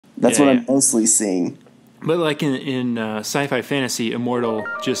That's what I'm mostly seeing. But like in sci-fi fantasy, immortal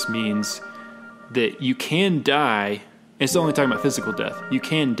just means that you can die. It's only talking about physical death. You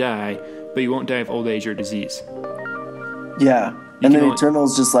can die, but you won't die of old age or disease. Yeah. And then eternal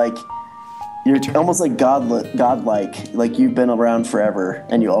is just like, you're almost like godlike, like you've been around forever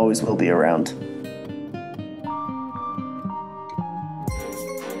and you always will be around.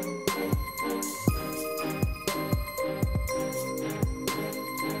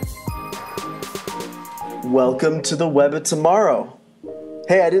 Welcome to the Web of Tomorrow.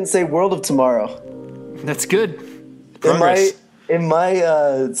 Hey, I didn't say World of Tomorrow. That's good. Progress. In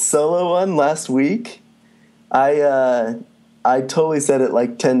my solo one last week, I totally said it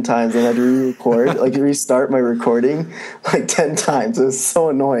like 10 times and I had to re-record, like restart my recording like 10 times. It was so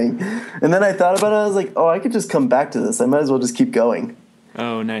annoying. And then I thought about it. I was like, oh, I could just come back to this. I might as well just keep going.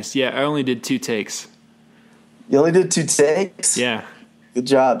 Oh, nice. Yeah, I only did 2 takes. You only did 2 takes? Yeah. Good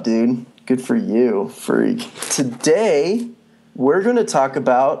job, dude. Good for you, freak. Today, we're going to talk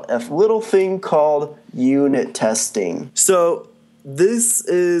about a little thing called unit testing. So this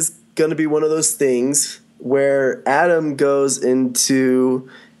is going to be one of those things where Adam goes into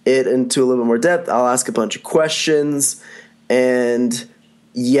a little bit more depth. I'll ask a bunch of questions. And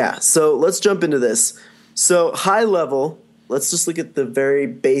yeah, so let's jump into this. So high level, let's just look at the very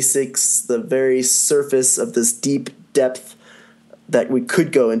basics, the very surface of this deep depth that we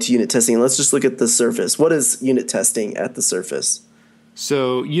could go into unit testing. Let's just look at the surface. What is unit testing at the surface?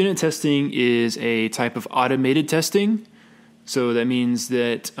 So unit testing is a type of automated testing. So that means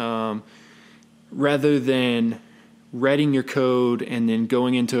that rather than writing your code and then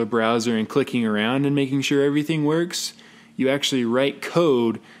going into a browser and clicking around and making sure everything works, you actually write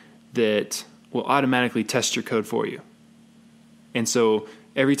code that will automatically test your code for you. And so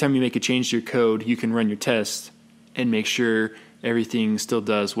every time you make a change to your code, you can run your test and make sure everything still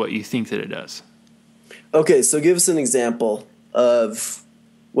does what you think that it does. Okay, so give us an example of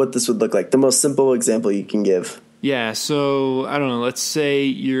what this would look like. The most simple example you can give. Yeah, so I don't know, let's say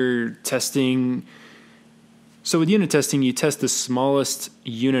you're testing. So with unit testing, you test the smallest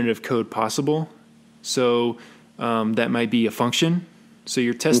unit of code possible. So that might be a function. So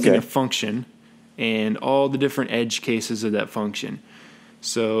you're testing a function and all the different edge cases of that function.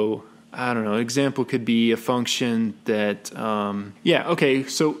 So I don't know, example could be a function that,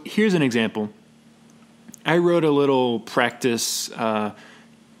 so here's an example. I wrote a little practice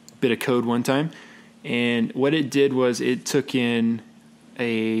bit of code one time, and what it did was it took in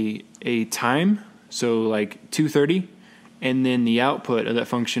a time, so like 2:30, and then the output of that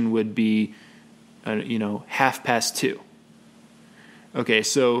function would be, 2:30. Okay,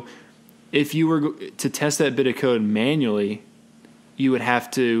 so if you were to test that bit of code manually, you would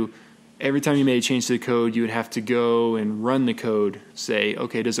have to, every time you made a change to the code, you would have to go and run the code, say,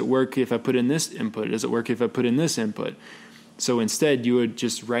 okay, does it work if I put in this input? Does it work if I put in this input? So instead, you would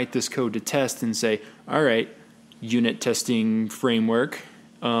just write this code to test and say, all right, unit testing framework,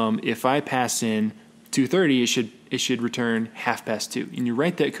 if I pass in 2:30, it should return 2:30. And you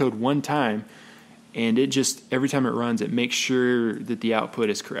write that code one time, and it just, every time it runs, it makes sure that the output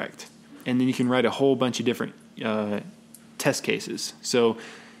is correct. And then you can write a whole bunch of different test cases. So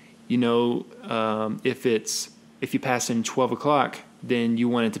if you pass in 12 o'clock, then you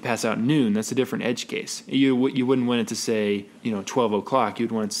want it to pass out noon. That's a different edge case. You wouldn't want it to say 12 o'clock.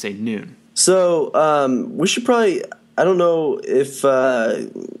 You'd want it to say noon. So we should probably, I don't know if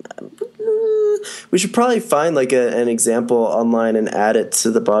we should probably find like an example online and add it to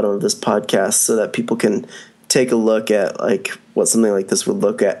the bottom of this podcast so that people can take a look at like what something like this would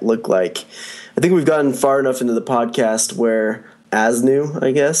look like. I think we've gotten far enough into the podcast where as new,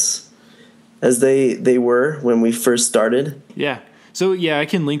 I guess, as they were when we first started. Yeah. So yeah, I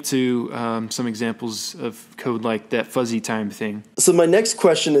can link to some examples of code like that fuzzy time thing. So my next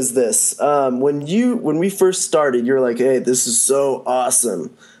question is this: when we first started, you're like, "Hey, this is so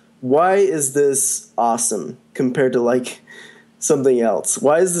awesome. Why is this awesome compared to like something else?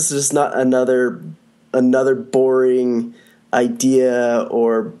 Why is this just not another boring idea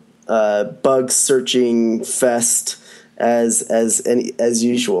or bug searching fest as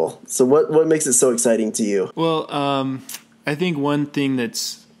usual?" So what makes it so exciting to you? Well, I think one thing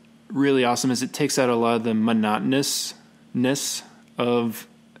that's really awesome is it takes out a lot of the monotonousness of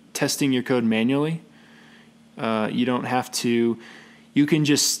testing your code manually. You don't have to. You can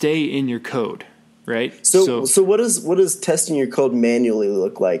just stay in your code, right? So what does testing your code manually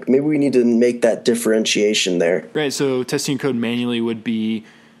look like? Maybe we need to make that differentiation there. Right. So testing code manually would be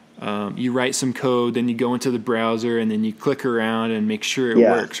you write some code, then you go into the browser, and then you click around and make sure it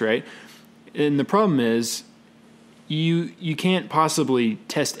works, right? And the problem is you can't possibly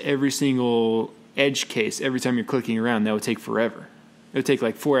test every single edge case every time you're clicking around. That would take forever. It would take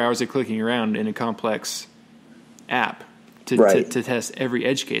like 4 hours of clicking around in a complex app to test every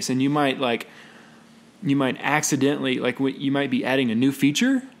edge case. And you might accidentally, you might be adding a new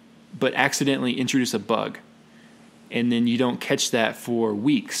feature, but accidentally introduce a bug. And then you don't catch that for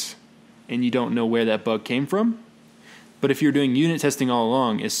weeks, and you don't know where that bug came from. But if you're doing unit testing all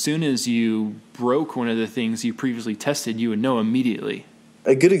along, as soon as you broke one of the things you previously tested, you would know immediately.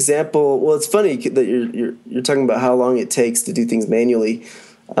 A good example. Well, it's funny that you're talking about how long it takes to do things manually.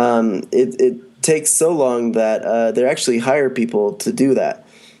 It takes so long that they actually hire people to do that.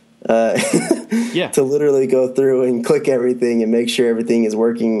 To literally go through and click everything and make sure everything is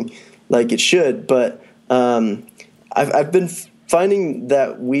working like it should. But I've been finding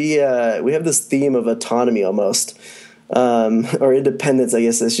that we have this theme of autonomy almost. Or independence, I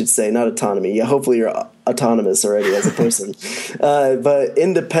guess I should say, not autonomy. Yeah, hopefully you're autonomous already as a person. But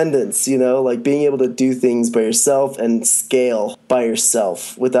independence, like being able to do things by yourself and scale by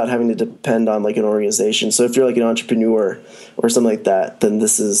yourself without having to depend on like an organization. So if you're like an entrepreneur or something like that, then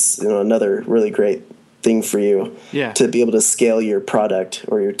this is another really great thing for you to be able to scale your product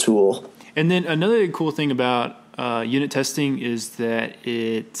or your tool. And then another cool thing about unit testing is that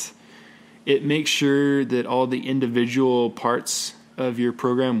it makes sure that all the individual parts of your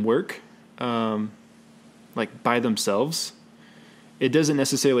program work, like by themselves. It doesn't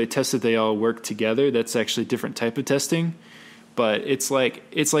necessarily test that they all work together. That's actually a different type of testing. But it's like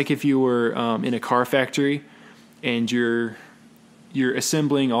if you were in a car factory and you're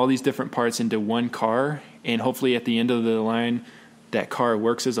assembling all these different parts into one car, and hopefully at the end of the line that car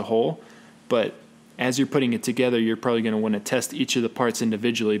works as a whole. But as you're putting it together, you're probably going to want to test each of the parts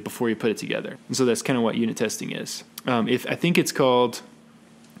individually before you put it together. And so that's kind of what unit testing is. I think it's called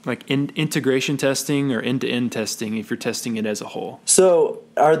like integration testing or end-to-end testing if you're testing it as a whole. So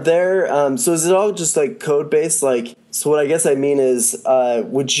are there so is it all just like code based? So what I guess I mean is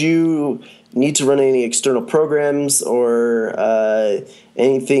would you need to run any external programs or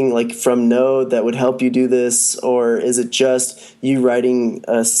anything like from Node that would help you do this, or is it just you writing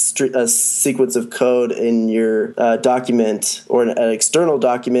a sequence of code in your document or an external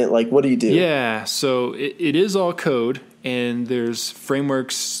document? Like, what do you do? Yeah, so it is all code, and there's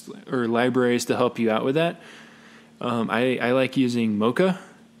frameworks or libraries to help you out with that. I like using Mocha,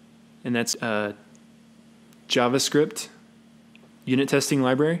 and that's a JavaScript unit testing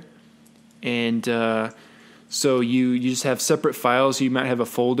library. And so you just have separate files. You might have a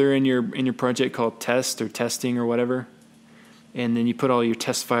folder in your project called test or testing or whatever. And then you put all your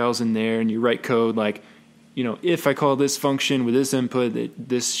test files in there and you write code like, if I call this function with this input,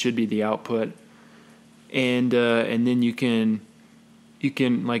 this should be the output. And then you can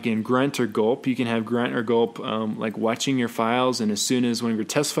like in Grunt or Gulp, you can have Grunt or Gulp like watching your files. And as soon as one of your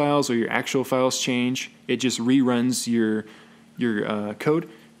test files or your actual files change, it just reruns your code.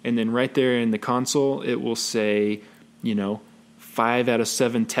 And then right there in the console, it will say, 5 out of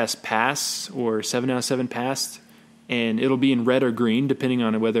 7 tests pass or 7 out of 7 passed. And it'll be in red or green depending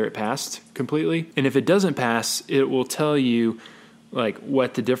on whether it passed completely. And if it doesn't pass, it will tell you like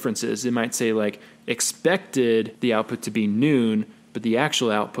what the difference is. It might say like expected the output to be noon, but the actual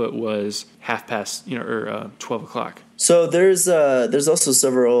output was 12 o'clock. So there's also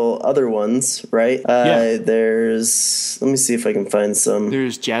several other ones, right? Let me see if I can find some.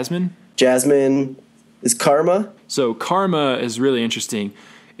 There's Jasmine. Jasmine is Karma. So Karma is really interesting.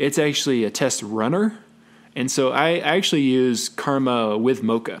 It's actually a test runner. And so I actually use Karma with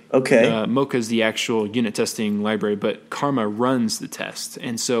Mocha. Okay. Mocha is the actual unit testing library, but Karma runs the test.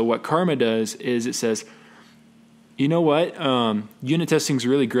 And so what Karma does is it says, you know what, unit testing is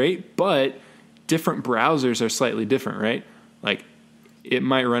really great, but different browsers are slightly different, right? Like it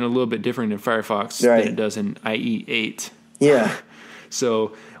might run a little bit different in Firefox than it does in IE 8. Yeah.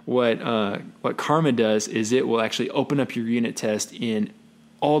 So what Karma does is it will actually open up your unit test in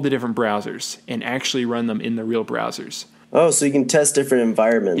all the different browsers and actually run them in the real browsers. Oh, so you can test different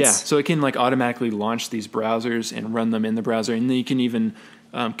environments. Yeah, so it can like automatically launch these browsers and run them in the browser, and then you can even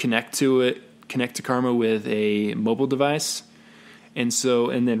connect to Karma with a mobile device. And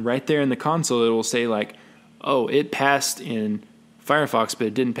then right there in the console, it will say like, oh, it passed in Firefox, but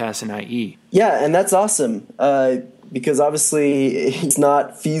it didn't pass in IE. Yeah, and that's awesome because obviously it's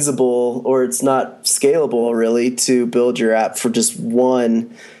not feasible or it's not scalable really to build your app for just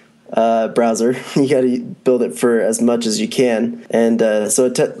one browser. You got to build it for as much as you can, and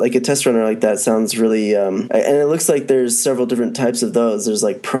so like a test runner like that sounds really. And it looks like there's several different types of those. There's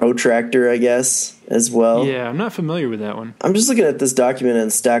like Protractor, I guess, as well. Yeah, I'm not familiar with that one. I'm just looking at this document in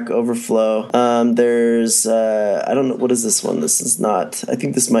Stack Overflow. There's I don't know, what is this one? This is not. I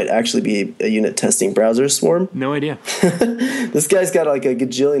think this might actually be a unit testing browser Swarm. No idea. This guy's got like a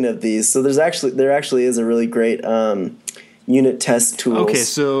gajillion of these. So there actually is a really great unit test tools. Okay,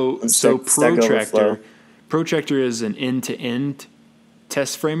 so Protractor is an end-to-end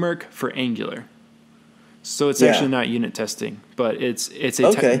test framework for Angular. So it's actually not unit testing, but it's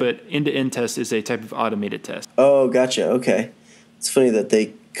a but end-to-end test is a type of automated test. Oh, gotcha. Okay, it's funny that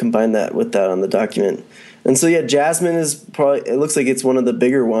they combine that with that on the document. And so Jasmine is probably, it looks like it's one of the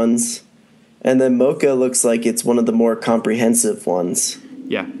bigger ones, and then Mocha looks like it's one of the more comprehensive ones.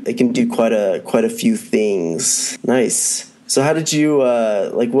 Yeah, it can do quite a few things. Nice. So how did you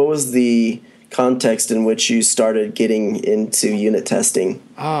what was the context in which you started getting into unit testing?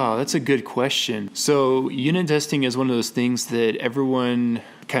 Oh, that's a good question. So unit testing is one of those things that everyone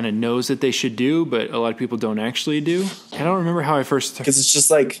kind of knows that they should do, but a lot of people don't actually do. I don't remember how I first... Because it's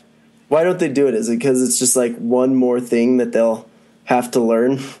just like, why don't they do it? Is it because it's just like one more thing that they'll have to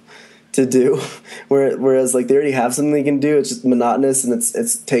learn to do? Whereas like they already have something they can do, it's just monotonous and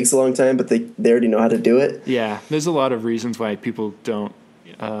it takes a long time, but they already know how to do it. Yeah, there's a lot of reasons why people don't...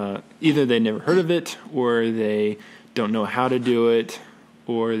 either they never heard of it, or they don't know how to do it,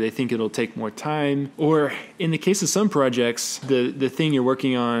 or they think it'll take more time, or in the case of some projects, the thing you're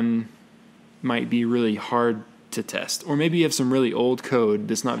working on might be really hard to test, or maybe you have some really old code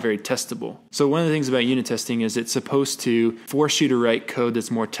that's not very testable. So one of the things about unit testing is it's supposed to force you to write code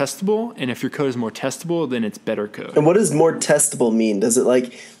that's more testable, and if your code is more testable, then it's better code. And what does more testable mean? Does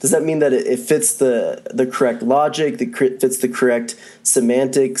that mean that it fits the correct logic, fits the correct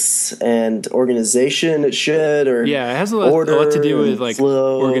semantics and organization it should, or it has a lot to do with like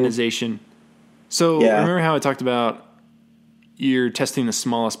flow. Organization. So remember how I talked about you're testing the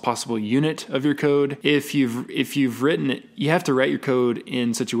smallest possible unit of your code. If you've written it, you have to write your code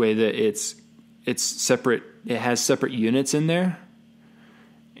in such a way that it's separate. It has separate units in there,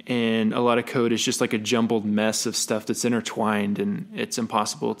 and a lot of code is just like a jumbled mess of stuff that's intertwined, and it's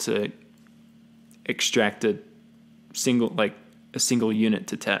impossible to extract a single unit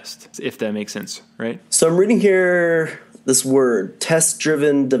to test. If that makes sense, right? So I'm reading here this word,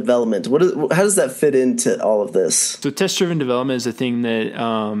 test-driven development. How does that fit into all of this? So test-driven development is a thing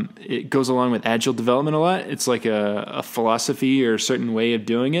that it goes along with agile development a lot. It's like a philosophy or a certain way of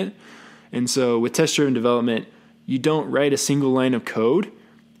doing it. And so with test-driven development, you don't write a single line of code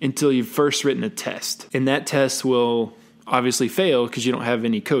until you've first written a test. And that test will obviously fail because you don't have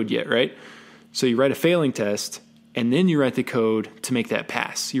any code yet, right? So you write a failing test, and then you write the code to make that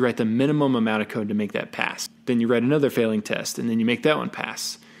pass. You write the minimum amount of code to make that pass. Then you write another failing test, and then you make that one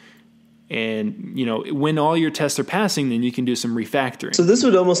pass. And, when all your tests are passing, then you can do some refactoring. So this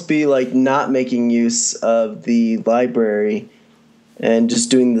would almost be like not making use of the library and just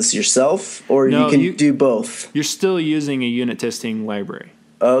doing this yourself? Or you can do both? You're still using a unit testing library.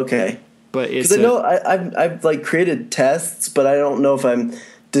 Okay. But it's... Because I know I've like created tests, but I don't know if I'm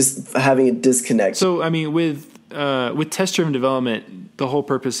just having a disconnect. So, I mean, with test-driven development, the whole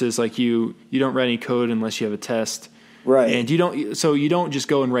purpose is like you don't write any code unless you have a test, right? And you don't just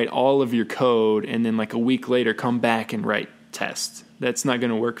go and write all of your code and then like a week later come back and write tests. That's not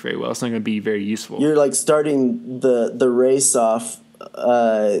going to work very well. It's not going to be very useful. You're like starting the race off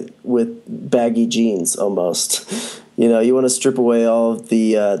with baggy jeans almost. You want to strip away all of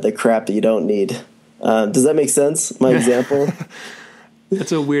the crap that you don't need. Does that make sense? My example.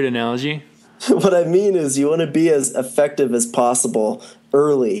 That's a weird analogy. What I mean is you want to be as effective as possible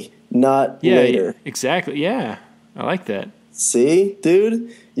early, not later. Yeah, exactly. Yeah, I like that. See,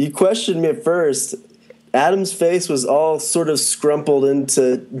 dude? You questioned me at first. Adam's face was all sort of scrumpled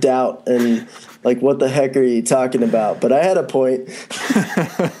into doubt and like, what the heck are you talking about? But I had a point.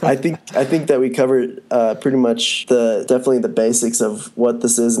 I think that we covered pretty much definitely the basics of what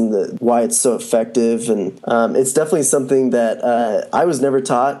this is and why it's so effective. And it's definitely something that I was never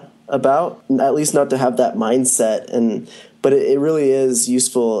taught about, at least not to have that mindset. But it really is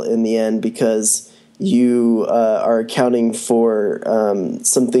useful in the end because you are accounting for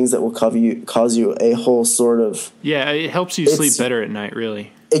some things that will cause you a whole sort of... Yeah, it helps you sleep better at night,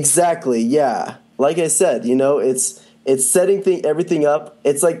 really. Exactly, yeah. Like I said, it's setting everything up.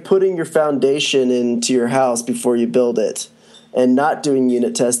 It's like putting your foundation into your house before you build it. And not doing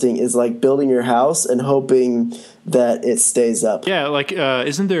unit testing is like building your house and hoping that it stays up. Yeah, like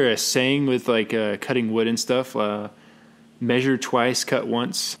isn't there a saying with like cutting wood and stuff? Measure twice, cut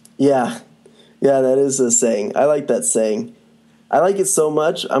once. Yeah. Yeah, that is a saying. I like that saying. I like it so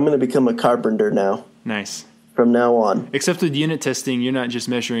much, I'm going to become a carpenter now. Nice. From now on. Except with unit testing, you're not just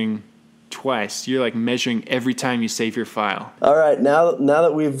measuring twice. You're like measuring every time you save your file. All right, now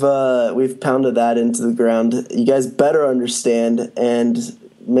that we've pounded that into the ground, you guys better understand and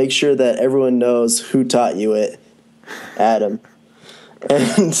make sure that everyone knows who taught you it, Adam.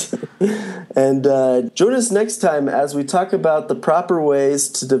 And join us next time as we talk about the proper ways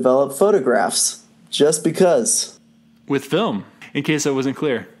to develop photographs. Just because. With film, in case I wasn't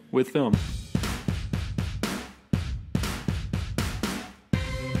clear. With film.